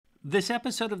This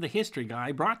episode of the History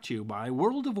Guy brought to you by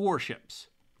World of Warships.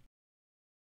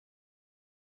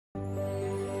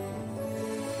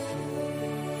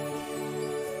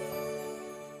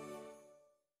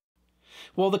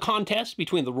 Well, the contest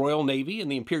between the Royal Navy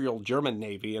and the Imperial German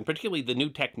Navy, and particularly the new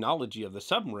technology of the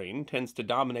submarine, tends to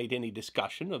dominate any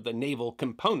discussion of the naval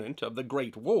component of the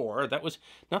Great War. That was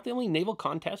not the only naval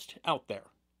contest out there.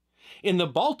 In the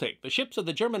Baltic, the ships of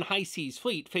the German High Seas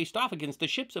Fleet faced off against the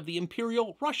ships of the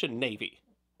Imperial Russian Navy.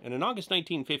 And in August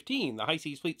 1915, the High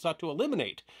Seas Fleet sought to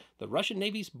eliminate the Russian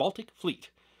Navy's Baltic Fleet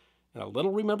in a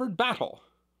little-remembered battle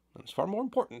that is far more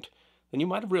important than you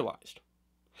might have realized.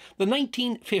 The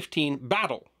 1915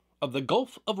 Battle of the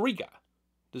Gulf of Riga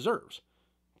deserves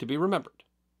to be remembered.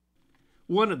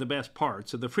 One of the best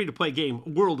parts of the free-to-play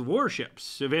game World of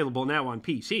Warships, available now on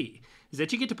PC, is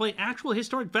that you get to play actual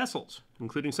historic vessels,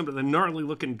 including some of the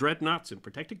gnarly-looking dreadnoughts and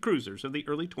protected cruisers of the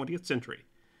early 20th century.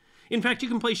 In fact, you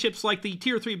can play ships like the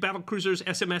Tier 3 battlecruisers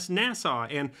SMS Nassau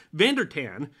and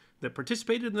Vandertan that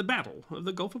participated in the Battle of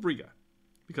the Gulf of Riga.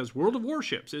 Because World of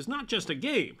Warships is not just a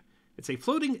game, it's a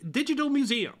floating digital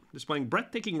museum displaying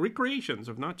breathtaking recreations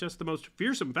of not just the most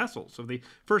fearsome vessels of the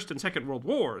First and Second World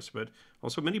Wars, but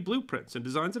also many blueprints and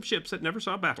designs of ships that never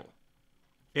saw battle.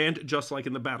 And just like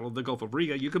in the Battle of the Gulf of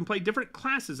Riga, you can play different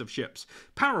classes of ships: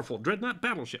 powerful dreadnought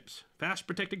battleships, fast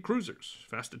protected cruisers,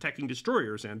 fast attacking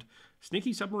destroyers, and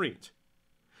sneaky submarines.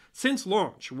 Since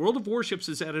launch, World of Warships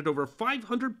has added over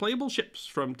 500 playable ships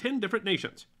from 10 different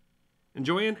nations.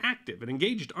 Enjoy an active and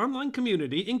engaged online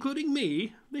community, including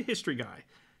me, the History Guy,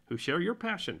 who share your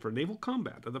passion for naval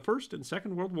combat of the First and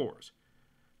Second World Wars.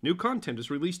 New content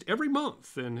is released every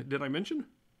month, and did I mention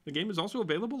the game is also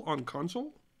available on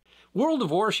console? World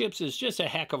of Warships is just a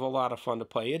heck of a lot of fun to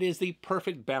play. It is the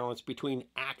perfect balance between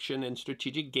action and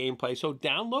strategic gameplay, so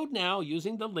download now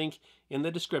using the link in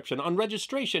the description. On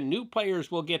registration, new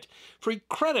players will get free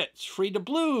credits, free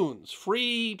doubloons,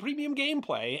 free premium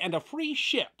gameplay, and a free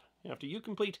ship after you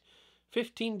complete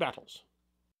 15 battles.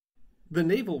 The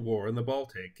naval war in the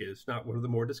Baltic is not one of the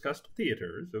more discussed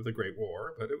theaters of the Great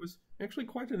War, but it was actually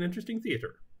quite an interesting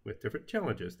theater, with different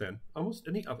challenges than almost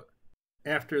any other.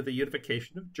 After the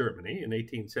unification of Germany in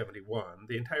 1871,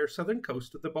 the entire southern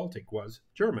coast of the Baltic was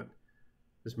German.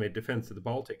 This made defense of the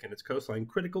Baltic and its coastline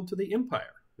critical to the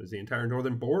empire, as the entire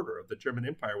northern border of the German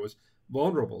Empire was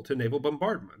vulnerable to naval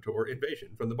bombardment or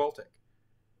invasion from the Baltic.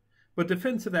 But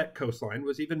defense of that coastline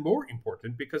was even more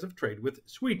important because of trade with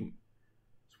Sweden.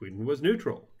 Sweden was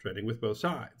neutral, trading with both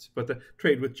sides, but the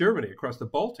trade with Germany across the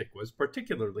Baltic was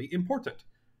particularly important,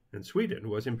 and Sweden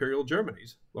was Imperial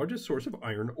Germany's largest source of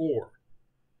iron ore.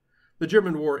 The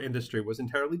German war industry was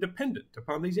entirely dependent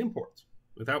upon these imports,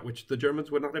 without which the Germans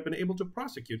would not have been able to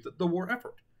prosecute the war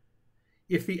effort.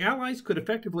 If the Allies could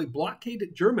effectively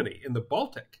blockade Germany in the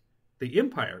Baltic, the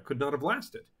empire could not have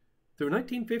lasted through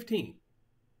 1915.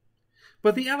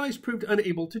 But the Allies proved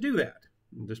unable to do that,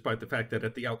 despite the fact that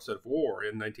at the outset of war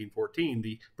in 1914,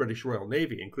 the British Royal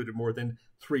Navy included more than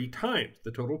 3 times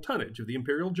the total tonnage of the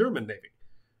Imperial German Navy.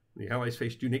 The Allies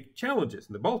faced unique challenges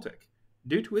in the Baltic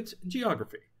due to its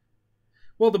geography.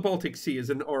 While the Baltic Sea is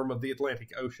an arm of the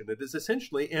Atlantic Ocean, it is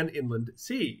essentially an inland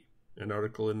sea. An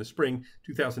article in the spring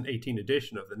 2018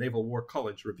 edition of the Naval War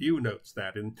College Review notes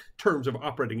that, in terms of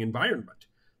operating environment,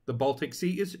 the Baltic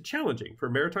Sea is challenging for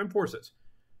maritime forces.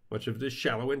 Much of it is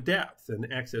shallow in depth, and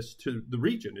access to the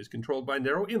region is controlled by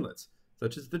narrow inlets,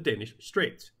 such as the Danish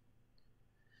Straits.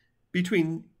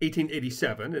 Between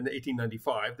 1887 and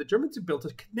 1895, the Germans had built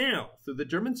a canal through the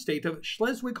German state of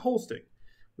Schleswig-Holstein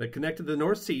that connected the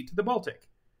North Sea to the Baltic.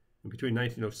 And between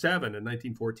 1907 and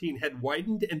 1914, had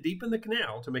widened and deepened the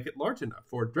canal to make it large enough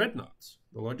for dreadnoughts,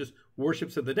 the largest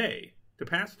warships of the day, to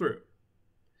pass through.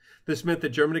 This meant that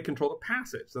Germany controlled a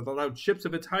passage that allowed ships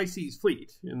of its high seas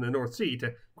fleet in the North Sea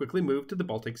to quickly move to the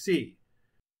Baltic Sea.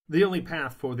 The only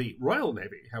path for the Royal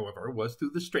Navy, however, was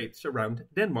through the straits around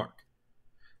Denmark.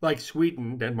 Like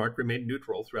Sweden, Denmark remained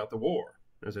neutral throughout the war.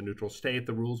 As a neutral state,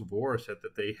 the rules of war said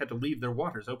that they had to leave their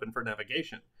waters open for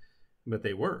navigation. But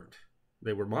they weren't.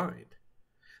 They were mined.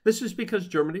 This was because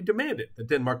Germany demanded that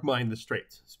Denmark mine the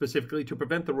straits, specifically to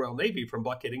prevent the Royal Navy from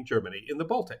blockading Germany in the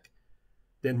Baltic.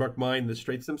 Denmark mined the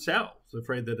straits themselves,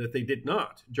 afraid that if they did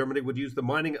not, Germany would use the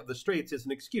mining of the straits as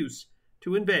an excuse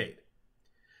to invade.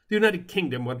 The United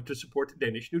Kingdom wanted to support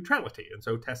Danish neutrality, and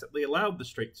so tacitly allowed the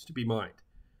straits to be mined.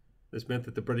 This meant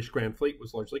that the British Grand Fleet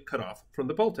was largely cut off from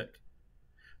the Baltic.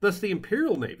 Thus, the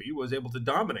Imperial Navy was able to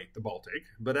dominate the Baltic,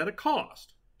 but at a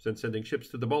cost, since sending ships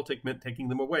to the Baltic meant taking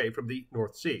them away from the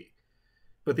North Sea.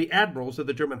 But the admirals of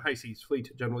the German High Seas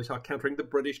Fleet generally saw countering the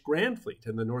British Grand Fleet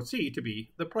in the North Sea to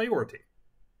be the priority.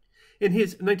 In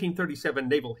his 1937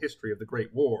 Naval History of the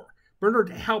Great War, Bernhard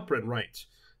Halprin writes,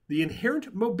 "The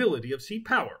inherent mobility of sea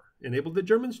power enabled the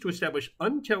Germans to establish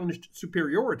unchallenged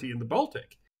superiority in the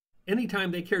Baltic anytime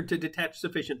they cared to detach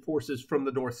sufficient forces from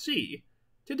the North Sea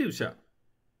to do so."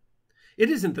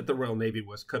 It isn't that the Royal Navy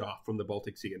was cut off from the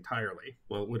Baltic Sea entirely.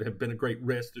 While it would have been a great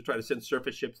risk to try to send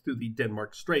surface ships through the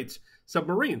Denmark Straits,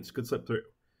 submarines could slip through.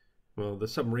 Well, the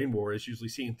submarine war is usually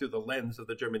seen through the lens of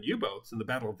the German U-boats in the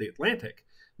Battle of the Atlantic.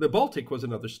 The Baltic was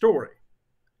another story.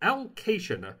 Al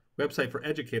Cation, a website for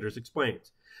educators,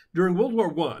 explains, during World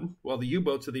War I, while the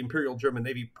U-boats of the Imperial German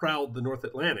Navy prowled the North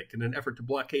Atlantic in an effort to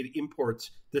blockade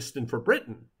imports destined for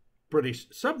Britain, British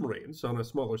submarines, on a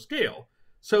smaller scale,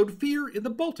 sowed fear in the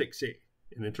Baltic Sea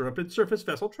and interrupted surface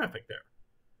vessel traffic there.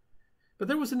 But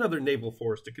there was another naval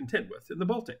force to contend with in the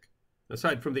Baltic.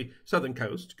 Aside from the southern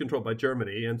coast, controlled by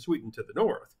Germany and Sweden to the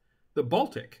north, the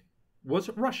Baltic was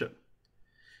Russian.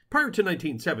 Prior to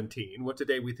 1917, what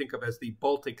today we think of as the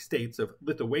Baltic states of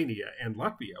Lithuania and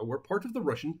Latvia were part of the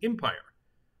Russian Empire.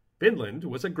 Finland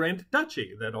was a grand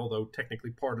duchy that, although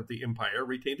technically part of the empire,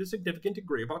 retained a significant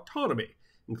degree of autonomy,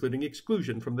 including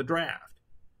exclusion from the draft.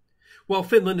 While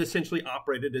Finland essentially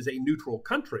operated as a neutral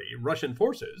country, Russian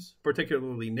forces,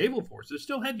 particularly naval forces,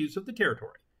 still had use of the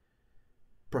territory.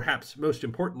 Perhaps most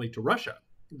importantly to Russia,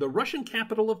 the Russian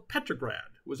capital of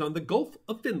Petrograd was on the Gulf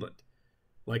of Finland.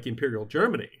 Like Imperial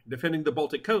Germany, defending the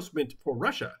Baltic coast meant for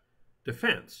Russia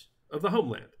defense of the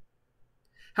homeland.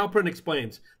 Halprin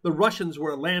explains, the Russians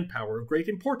were a land power of great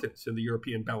importance in the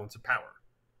European balance of power.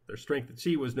 Their strength at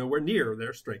sea was nowhere near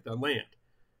their strength on land,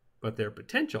 but their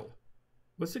potential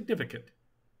was significant.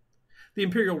 The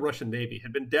Imperial Russian Navy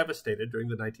had been devastated during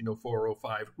the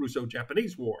 1904-05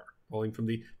 Russo-Japanese War, falling from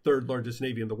the third largest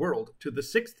navy in the world to the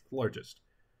sixth largest.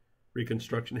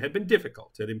 Reconstruction had been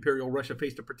difficult, and Imperial Russia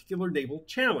faced a particular naval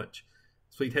challenge.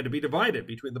 Its fleet had to be divided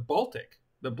between the Baltic,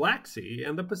 the Black Sea,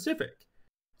 and the Pacific,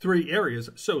 three areas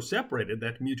so separated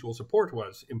that mutual support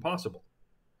was impossible.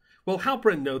 While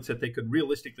Halprin notes that they could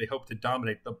realistically hope to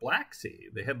dominate the Black Sea,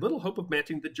 they had little hope of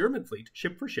matching the German fleet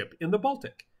ship for ship in the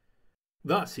Baltic.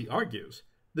 Thus, he argues,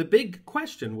 the big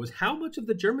question was how much of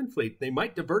the German fleet they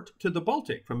might divert to the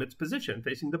Baltic from its position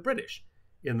facing the British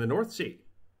in the North Sea.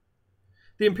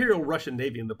 The Imperial Russian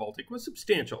Navy in the Baltic was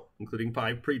substantial, including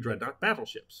 5 pre-dreadnought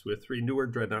battleships, with 3 newer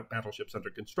dreadnought battleships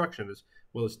under construction, as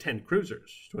well as 10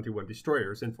 cruisers, 21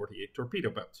 destroyers, and 48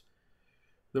 torpedo boats.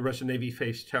 The Russian Navy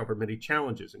faced, however, many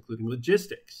challenges, including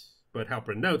logistics, but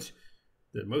Halprin notes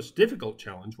the most difficult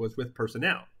challenge was with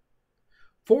personnel.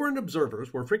 Foreign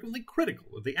observers were frequently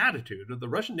critical of the attitude of the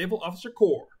Russian Naval Officer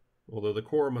Corps, although the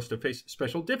Corps must have faced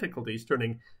special difficulties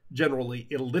turning generally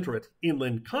illiterate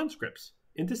inland conscripts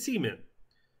into seamen,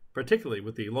 particularly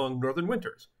with the long northern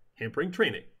winters, hampering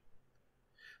training.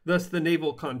 Thus, the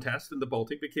naval contest in the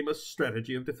Baltic became a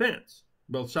strategy of defense.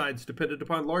 Both sides depended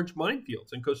upon large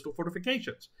minefields and coastal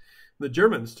fortifications, the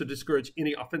Germans to discourage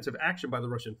any offensive action by the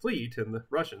Russian fleet, and the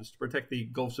Russians to protect the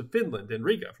Gulfs of Finland and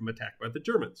Riga from attack by the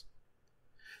Germans.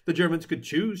 The Germans could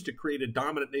choose to create a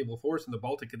dominant naval force in the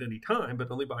Baltic at any time, but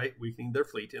only by weakening their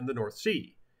fleet in the North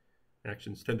Sea.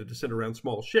 Actions tended to center around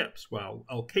small ships, while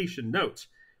Alcation notes,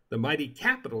 the mighty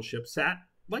capital ships sat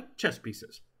like chess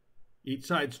pieces. Each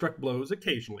side struck blows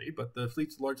occasionally, but the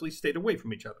fleets largely stayed away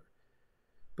from each other.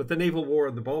 But the naval war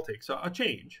in the Baltic saw a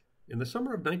change in the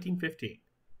summer of 1915.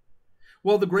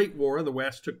 While the Great War in the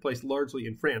West took place largely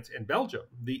in France and Belgium,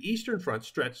 the Eastern Front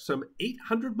stretched some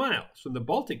 800 miles from the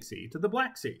Baltic Sea to the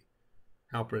Black Sea.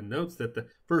 Halprin notes that the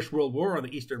First World War on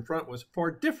the Eastern Front was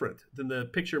far different than the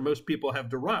picture most people have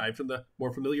derived from the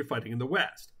more familiar fighting in the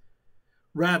West.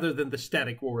 Rather than the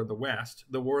static war in the West,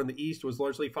 the war in the East was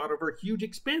largely fought over huge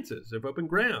expanses of open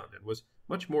ground and was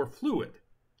much more fluid.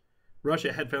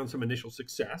 Russia had found some initial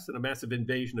success in a massive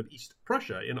invasion of East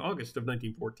Prussia in August of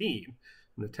 1914,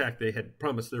 an attack they had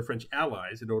promised their French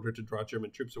allies in order to draw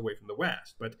German troops away from the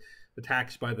West. But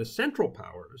attacks by the Central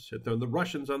Powers had thrown the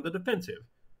Russians on the defensive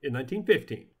in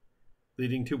 1915,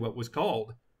 leading to what was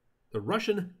called the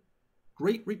Russian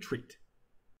Great Retreat.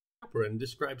 Halprin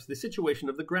describes the situation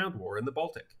of the ground war in the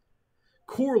Baltic.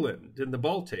 Courland in the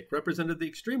Baltic represented the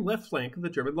extreme left flank of the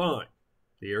German line.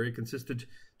 The area consisted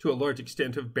to a large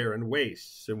extent of barren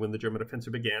wastes, and when the German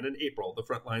offensive began in April, the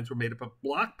front lines were made up of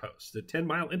block posts at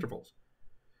 10-mile intervals.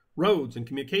 Roads and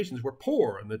communications were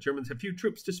poor, and the Germans had few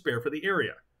troops to spare for the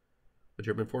area. The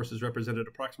German forces represented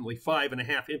approximately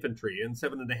 5.5 infantry and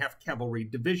 7.5 cavalry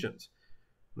divisions,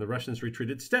 and the Russians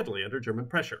retreated steadily under German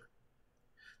pressure.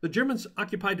 The Germans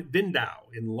occupied Windau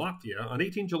in Latvia on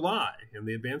 18 July, and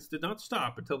the advance did not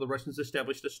stop until the Russians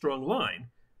established a strong line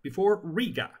before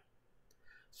Riga.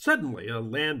 Suddenly, a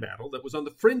land battle that was on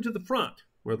the fringe of the front,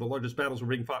 where the largest battles were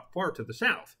being fought far to the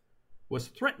south, was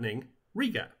threatening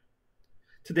Riga.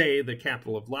 Today, the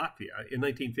capital of Latvia, in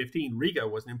 1915, Riga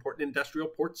was an important industrial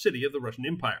port city of the Russian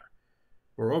Empire.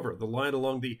 Moreover, the line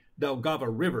along the Daugava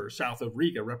River south of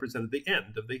Riga represented the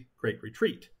end of the Great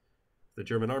Retreat. If the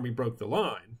German army broke the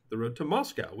line, the road to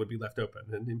Moscow would be left open,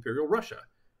 and Imperial Russia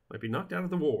might be knocked out of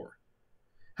the war.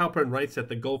 Halpern writes that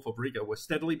the Gulf of Riga was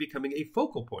steadily becoming a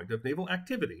focal point of naval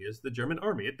activity as the German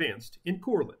army advanced in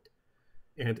Courland,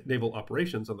 and naval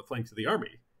operations on the flanks of the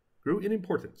army grew in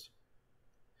importance.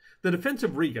 The defense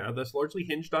of Riga thus largely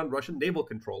hinged on Russian naval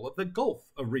control of the Gulf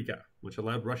of Riga, which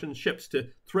allowed Russian ships to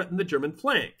threaten the German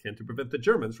flank and to prevent the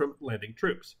Germans from landing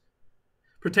troops.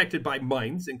 Protected by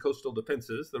mines and coastal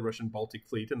defenses, the Russian Baltic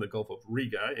fleet in the Gulf of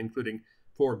Riga, including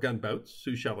 4 gunboats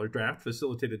whose shallow draft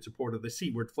facilitated support of the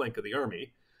seaward flank of the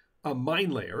army, a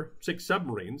mine layer, 6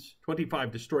 submarines,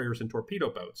 25 destroyers and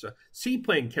torpedo boats, a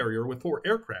seaplane carrier with 4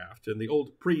 aircraft, and the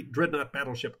old pre-dreadnought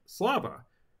battleship Slava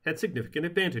had significant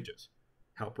advantages.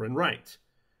 Halpern writes,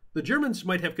 the Germans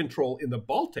might have control in the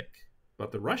Baltic,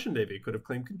 but the Russian Navy could have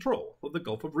claimed control of the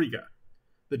Gulf of Riga.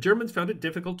 The Germans found it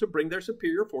difficult to bring their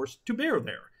superior force to bear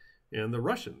there, and the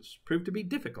Russians proved to be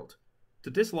difficult to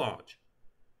dislodge.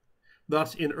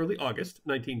 Thus, in early August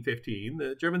 1915,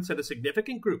 the Germans sent a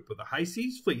significant group of the High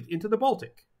Seas Fleet into the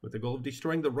Baltic, with the goal of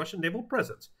destroying the Russian naval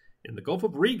presence in the Gulf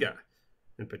of Riga,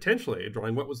 and potentially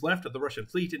drawing what was left of the Russian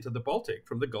fleet into the Baltic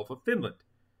from the Gulf of Finland.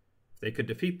 If they could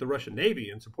defeat the Russian Navy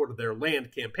in support of their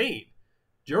land campaign,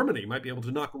 Germany might be able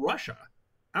to knock Russia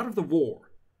out of the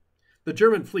war. The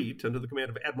German fleet, under the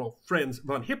command of Admiral Franz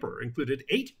von Hipper, included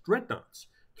 8 dreadnoughts,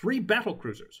 3 battle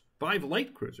cruisers, 5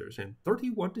 light cruisers, and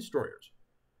 31 destroyers.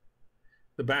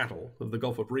 The Battle of the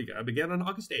Gulf of Riga began on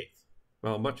August 8th.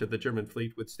 While much of the German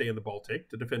fleet would stay in the Baltic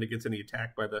to defend against any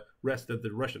attack by the rest of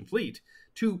the Russian fleet,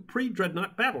 2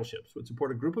 pre-dreadnought battleships would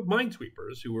support a group of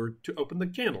minesweepers who were to open the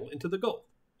channel into the Gulf.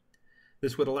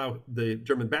 This would allow the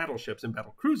German battleships and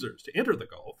battle cruisers to enter the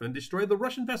Gulf and destroy the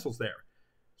Russian vessels there,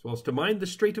 as well as to mine the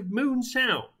Strait of Moon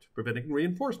Sound, preventing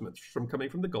reinforcements from coming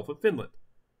from the Gulf of Finland.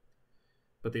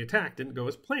 But the attack didn't go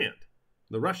as planned.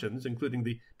 The Russians, including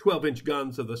the 12-inch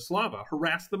guns of the Slava,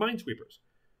 harassed the minesweepers.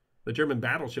 The German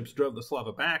battleships drove the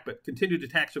Slava back, but continued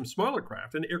attacks from smaller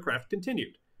craft, and aircraft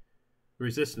continued. The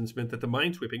resistance meant that the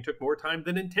minesweeping took more time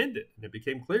than intended, and it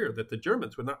became clear that the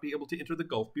Germans would not be able to enter the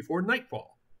Gulf before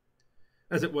nightfall.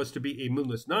 As it was to be a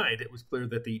moonless night, it was clear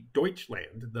that the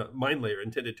Deutschland, the mine layer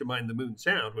intended to mine the Moon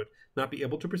Sound, would not be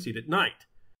able to proceed at night.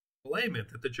 The delay meant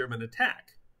that the German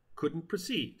attack couldn't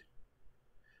proceed.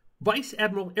 Vice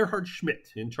Admiral Erhard Schmidt,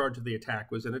 in charge of the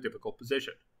attack, was in a difficult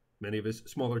position. Many of his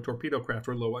smaller torpedo craft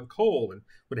were low on coal and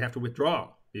would have to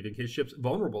withdraw, leaving his ships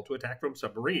vulnerable to attack from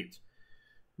submarines.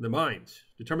 The mines,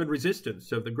 determined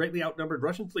resistance of the greatly outnumbered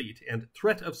Russian fleet, and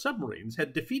threat of submarines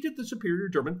had defeated the superior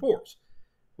German force,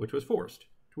 which was forced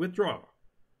to withdraw.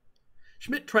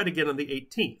 Schmidt tried again on the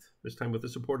 18th, this time with the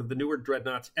support of the newer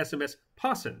dreadnoughts SMS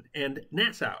Posen and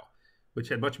Nassau, which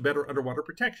had much better underwater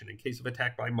protection in case of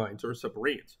attack by mines or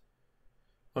submarines.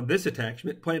 On this attack,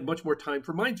 Schmidt planned much more time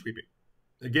for minesweeping.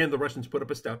 Again, the Russians put up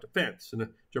a stout defense, and a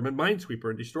German minesweeper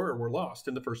and destroyer were lost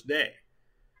in the first day.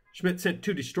 Schmidt sent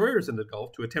 2 destroyers in the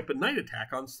Gulf to attempt a night attack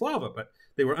on Slava, but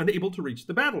they were unable to reach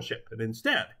the battleship, and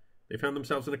instead, they found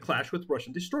themselves in a clash with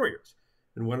Russian destroyers,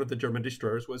 and one of the German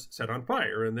destroyers was set on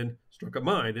fire and then struck a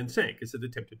mine and sank as it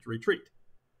attempted to retreat.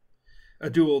 A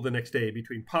duel the next day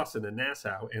between Posen and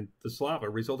Nassau and the Slava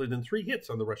resulted in 3 hits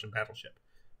on the Russian battleship,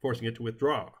 forcing it to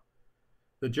withdraw.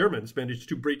 The Germans managed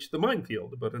to breach the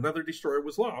minefield, but another destroyer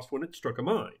was lost when it struck a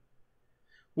mine.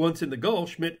 Once in the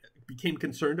Gulf, Schmidt became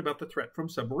concerned about the threat from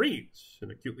submarines,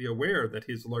 and acutely aware that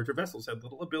his larger vessels had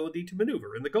little ability to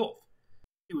maneuver in the Gulf.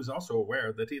 He was also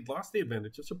aware that he had lost the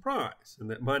advantage of surprise,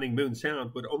 and that mining Moon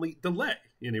Sound would only delay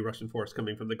any Russian force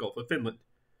coming from the Gulf of Finland.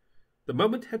 The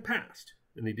moment had passed,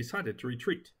 and he decided to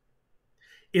retreat.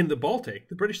 In the Baltic,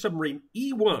 the British submarine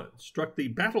E-1 struck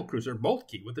the battlecruiser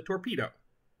Moltke with a torpedo.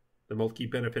 The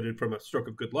Moltke benefited from a stroke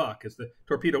of good luck, as the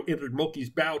torpedo entered Moltke's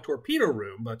bow torpedo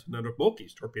room, but none of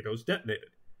Moltke's torpedoes detonated.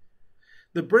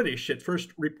 The British at first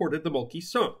reported the Moltke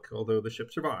sunk, although the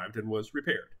ship survived and was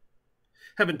repaired.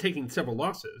 Having taken several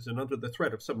losses and under the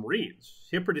threat of submarines,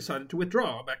 Hipper decided to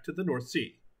withdraw back to the North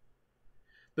Sea.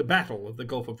 The Battle of the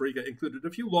Gulf of Riga included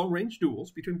a few long-range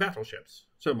duels between battleships,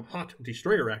 some hot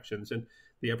destroyer actions, and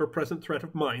the ever-present threat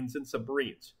of mines and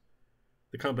submarines.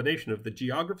 The combination of the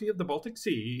geography of the Baltic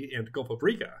Sea and Gulf of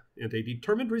Riga and a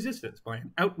determined resistance by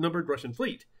an outnumbered Russian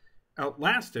fleet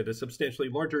outlasted a substantially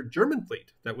larger German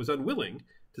fleet that was unwilling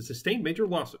to sustain major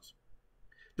losses.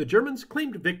 The Germans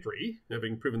claimed victory,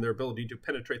 having proven their ability to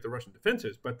penetrate the Russian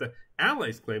defenses, but the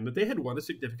Allies claimed that they had won a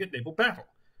significant naval battle,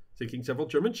 sinking several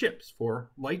German ships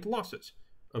for light losses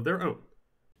of their own.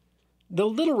 The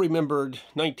little-remembered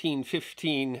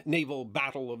 1915 naval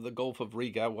battle of the Gulf of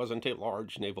Riga wasn't a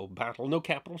large naval battle. No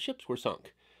capital ships were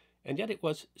sunk, and yet it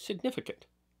was significant.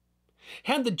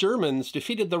 Had the Germans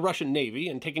defeated the Russian Navy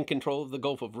and taken control of the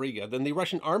Gulf of Riga, then the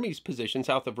Russian Army's position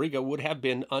south of Riga would have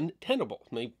been untenable.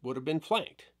 They would have been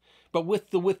flanked. But with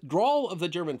the withdrawal of the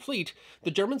German fleet,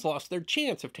 the Germans lost their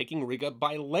chance of taking Riga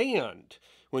by land.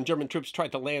 When German troops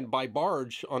tried to land by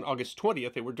barge on August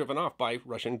 20th, they were driven off by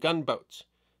Russian gunboats.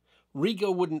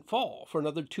 Riga wouldn't fall for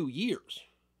another 2 years.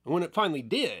 And when it finally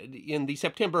did, in the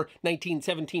September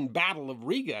 1917 Battle of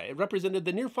Riga, it represented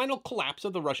the near-final collapse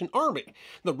of the Russian army.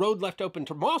 The road left open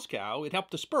to Moscow, it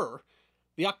helped to spur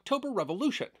the October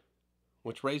Revolution,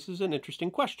 which raises an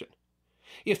interesting question.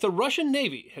 If the Russian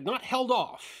Navy had not held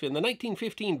off in the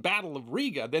 1915 Battle of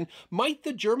Riga, then might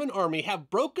the German army have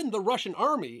broken the Russian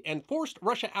army and forced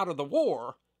Russia out of the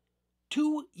war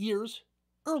 2 years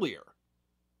earlier?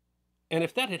 And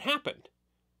if that had happened,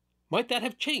 might that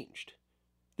have changed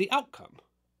the outcome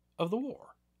of the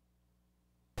war?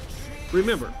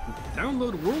 Remember,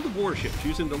 download World of Warships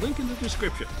using the link in the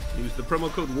description. Use the promo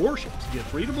code WARSHIPS to get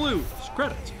free to blues,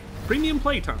 credits, premium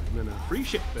playtime, and a free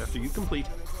ship after you complete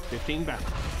 15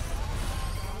 battles.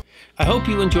 I hope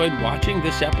you enjoyed watching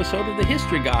this episode of The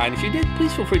History Guy, and if you did,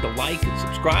 please feel free to like and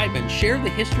subscribe and share The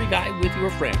History Guy with your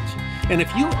friends. And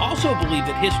if you also believe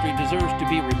that history deserves to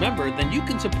be remembered, then you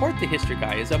can support The History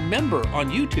Guy as a member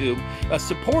on YouTube, a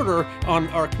supporter on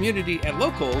our community at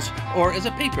Locals, or as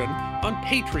a patron on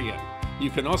Patreon. You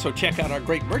can also check out our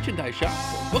great merchandise shop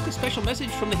or book a special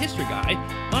message from The History Guy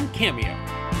on Cameo.